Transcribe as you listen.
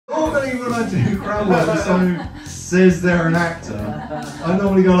Normally when I do crowd work and someone says they're an actor, I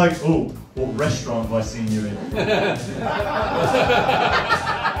normally go like, oh, what restaurant have I seen you in?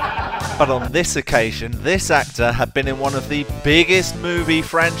 But on this occasion, this actor had been in one of the biggest movie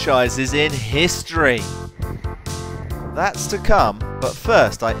franchises in history. That's to come, but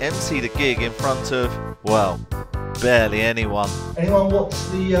first I emceed a gig in front of, well, barely anyone. Anyone watch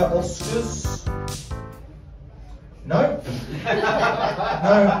the Oscars? No?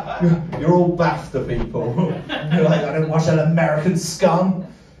 No? You're all BAFTA people. You're like, I don't watch that American scum.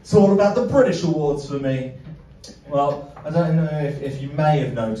 It's all about the British awards for me. Well, I don't know if you may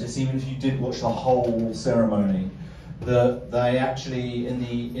have noticed, even if you did watch the whole ceremony, that they actually, in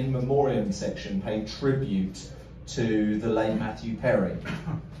the in memoriam section, paid tribute to the late Matthew Perry.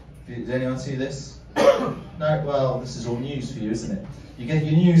 Did anyone see this? No? Well, this is all news for you, isn't it? You get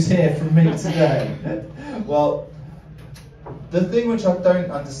your news here from me today. Well, the thing which I don't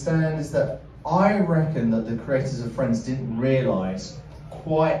understand is that I reckon that the creators of Friends didn't realise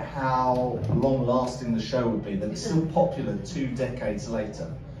quite how long-lasting the show would be, that it's still popular 2 decades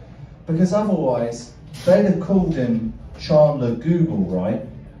later. Because otherwise, they'd have called him Chandler Google, right?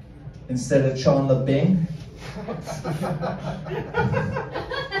 Instead of Chandler Bing.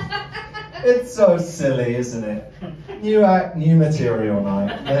 It's so silly, isn't it? New act, new material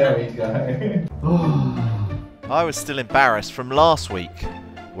night. There we go. I was still embarrassed from last week,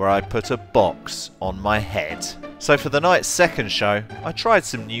 where I put a box on my head. So for the night's second show, I tried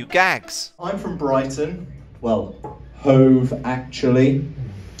some new gags. I'm from Brighton, well, Hove actually,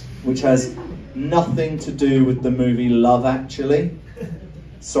 which has nothing to do with the movie Love Actually.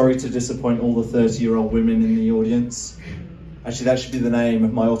 Sorry to disappoint all the 30-year-old women in the audience. Actually, that should be the name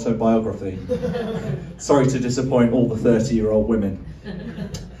of my autobiography. Sorry to disappoint all the 30-year-old women.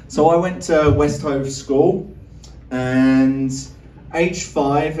 So I went to West Hove School, and age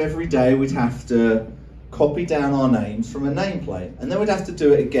 5, every day we'd have to copy down our names from a nameplate, and then we'd have to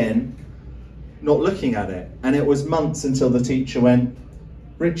do it again, not looking at it. And it was months until the teacher went,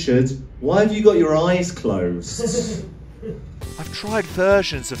 Richard, why have you got your eyes closed? I've tried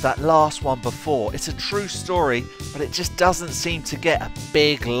versions of that last one before. It's a true story, but it just doesn't seem to get a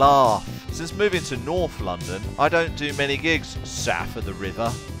big laugh. Since moving to North London, I don't do many gigs south of the river,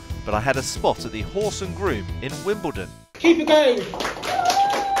 but I had a spot at the Horse and Groom in Wimbledon. Keep it going!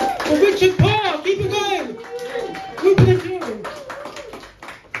 For Richard Parr, keep it going! Wimbledon.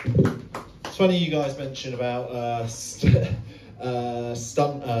 It's funny you guys mentioned about stunt,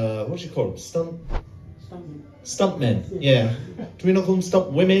 what do you call them? Stuntmen, yeah. Do we not call them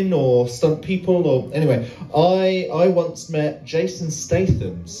stunt women or stunt people? Or anyway, I once met Jason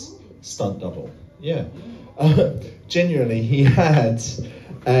Statham's stunt double. Yeah, genuinely, he had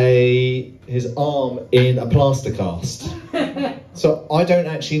his arm in a plaster cast. So I don't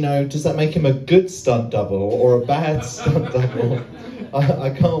actually know. Does that make him a good stunt double or a bad stunt double?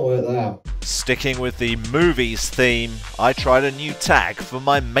 I can't work that out. Sticking with the movies theme, I tried a new tag for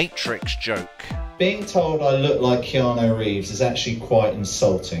my Matrix joke. Being told I look like Keanu Reeves is actually quite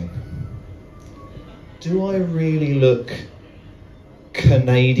insulting. Do I really look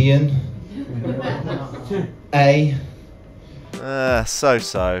Canadian?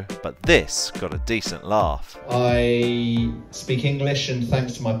 So-so, but this got a decent laugh. I speak English, and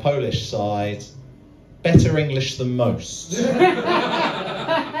thanks to my Polish side, better English than most.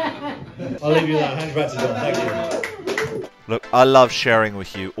 I'll leave you that. Hand you back to John. Thank you. Look, I love sharing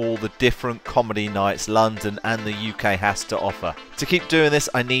with you all the different comedy nights London and the UK has to offer. To keep doing this,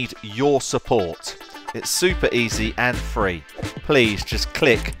 I need your support. It's super easy and free. Please just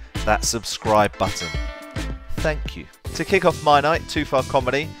click that subscribe button. Thank you. To kick off my night, Too Far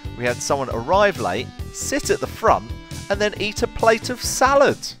Comedy, we had someone arrive late, sit at the front, and then eat a plate of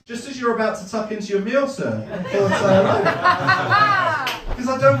salad. Just as you're about to tuck into your meal, sir, I thought I'd say hello. Because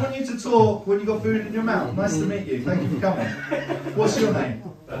I don't want you to talk when you've got food in your mouth. Nice to meet you. Thank you for coming. What's your name?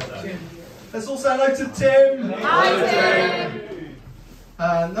 Tim. Let's all say hello to Tim. Hi, Tim.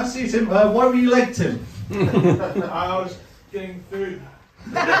 Nice to see you, Tim. Why were you late, Tim? I was getting food.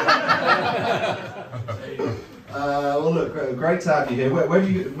 Well, look, great to have you here. Where have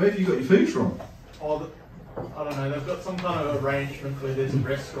you got your food from? Oh, I don't know, they've got some kind of arrangement where there's a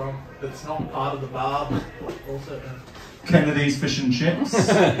restaurant that's not part of the bar, but also... Kennedy's Fish and Chips.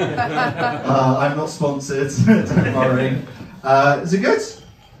 I'm not sponsored, don't worry. Is it good?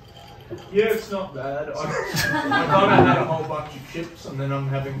 Yeah, it's not bad. I kind of had a whole bunch of chips and then I'm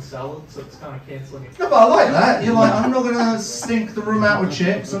having salad, so it's kind of cancelling it. No, but I like that. You're like, I'm not going to stink the room out with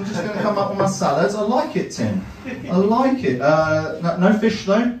chips, I'm just going to come up with my salads. I like it, Tim. I like it. No fish,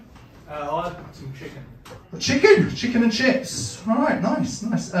 though? I had some chicken. Chicken and chips. All right, nice.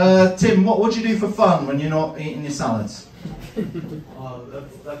 Tim, what do you do for fun when you're not eating your salads? Oh,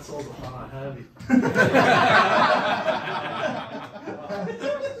 that's all the fun I have.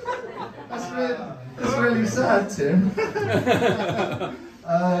 That's really sad, Tim.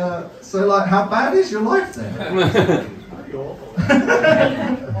 So, like, how bad is your life then? Pretty awful.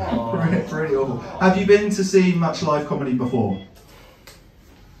 Pretty awful. Have you been to see much live comedy before?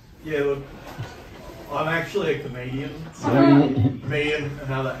 Yeah, look, I'm actually a comedian, so me and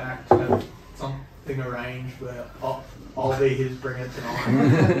another actor have something arranged where I'll be his bringer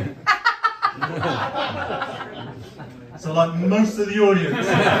tonight. So, like, most of the audience.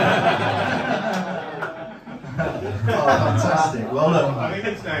 Oh, fantastic. Well, look. I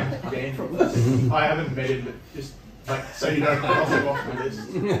think his name's Dan. I haven't met him, but just like so you don't cross him off the list.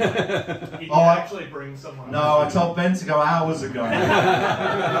 He can actually bring someone. No, I told Ben to go hours ago. Oh,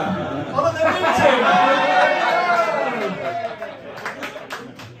 look, they're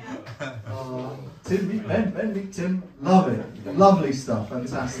meeting! Ben, meet Tim. Love it. Lovely stuff.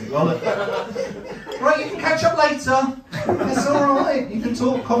 Fantastic. Well, look. Right, you can catch up later. It's alright. You can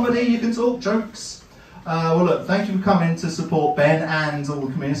talk comedy, you can talk jokes. Well, look, thank you for coming to support Ben and all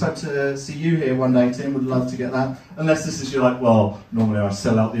the comedians. Hope to see you here one day, Tim. Would love to get that. Unless this is you're like, well, normally I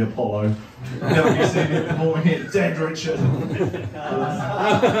sell out the Apollo. I've never been seen it performing here. Dead Richard.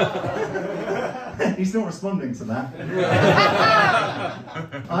 He's not responding to that.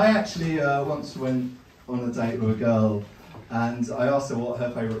 I actually once went on a date with a girl and I asked her what her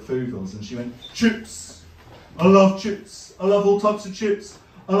favourite food was and she went, chips. I love chips. I love all types of chips.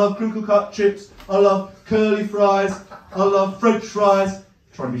 I love crinkle cut chips. I love curly fries. I love French fries.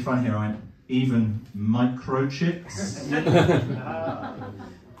 Trying to be funny here, right? Even microchips.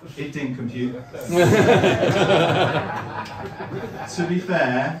 It didn't compute. To be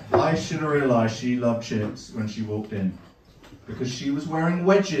fair, I should have realised she loved chips when she walked in. Because she was wearing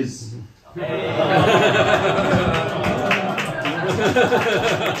wedges.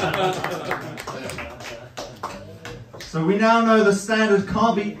 So we now know the standard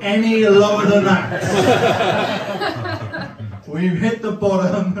can't be any lower than that. We've hit the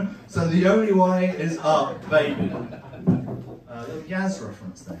bottom, so the only way is up, baby. Little Yaz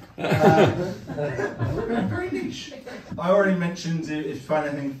reference there. Very niche. I already mentioned if you find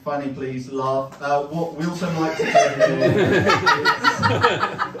anything funny, please laugh. What we also like to do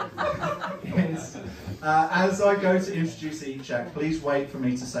is as I go to introduce each act, please wait for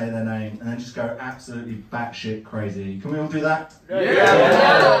me to say their name and then just go absolutely batshit crazy. Can we all do that?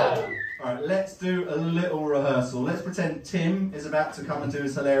 Yeah. Alright, let's do a little rehearsal. Let's pretend Tim is about to come and do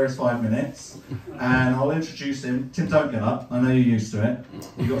his hilarious 5 minutes. And I'll introduce him. Tim, don't get up. I know you're used to it.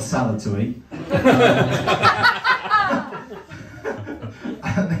 You've got salad to eat.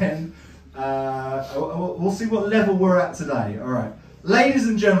 And then we'll see what level we're at today. Alright. Ladies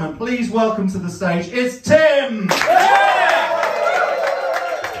and gentlemen, please welcome to the stage, it's Tim!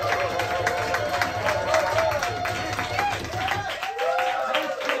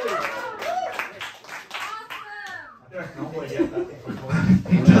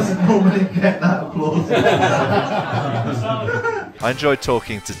 He doesn't normally get that applause. I enjoyed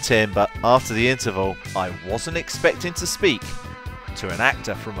talking to Tim, but after the interval, I wasn't expecting to speak to an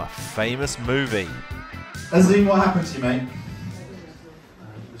actor from a famous movie. Azim, what happened to you, mate?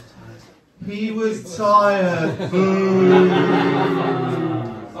 He was tired. Boo!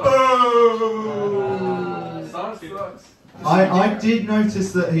 Boo! I did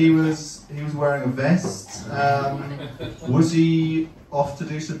notice that he was wearing a vest. Was he off to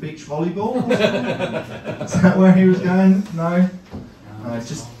do some beach volleyball? Is that where he was going? No? No, it's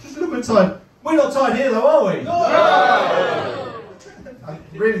just a little bit tired. We're not tired here though, are we? No! I'm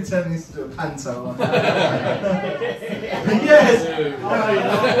really turning this into a panto, aren't I? Yes!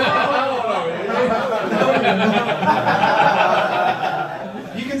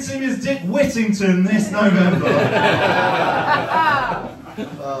 You can see me as Dick Whittington this November.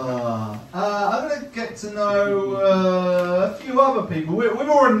 I'm going to get to know a few other people. We've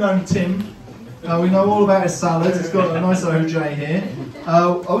already known Tim. We know all about his salads. He's got a nice OJ here. I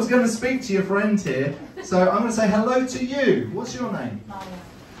was going to speak to your friend here, so I'm going to say hello to you. What's your name? Maya.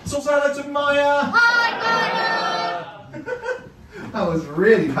 So say hello to Maya. Hi, Maya. That was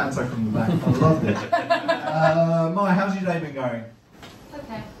really panto from the back. I loved it. Maya, how's your day been going?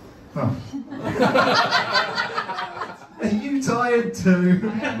 Okay. Oh. Are you tired too? I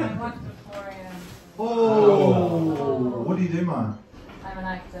am. I worked at 4 a.m. Oh. What do you do, Maya? I'm an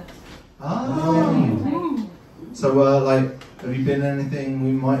actor. Oh. So, like, have you been in anything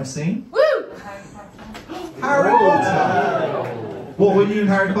we might have seen? Woo! Harry Potter. What were you in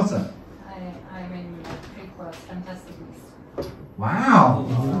Harry Potter? I'm in 3 Wow.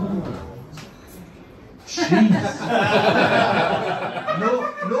 Jeez.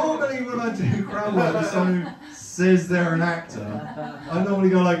 Normally when I do crowd work with someone who says they're an actor, I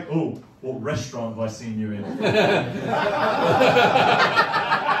normally go like, oh, what restaurant have I seen you in?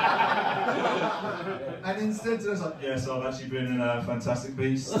 And instead it's like, yes, I've actually been in Fantastic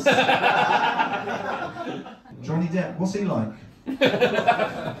Beasts. Johnny Depp, what's he like?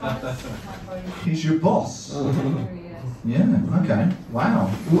 He's your boss. Yeah, okay.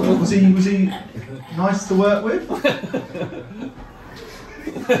 Wow. Was he nice to work with? I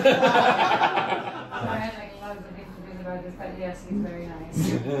had like loads of interviews about this, but yes, he's very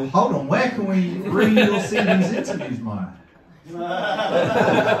nice. Hold on, where can we read or see these interviews, Maya?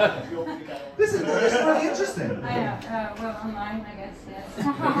 This is really interesting. Well, online, I guess, yes.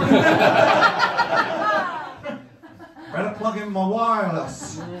 Better plug in my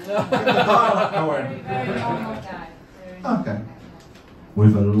wireless. Get the dial-up going. Very normal guy. Okay.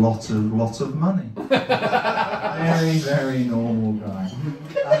 With a lot of money. Very, very normal guy.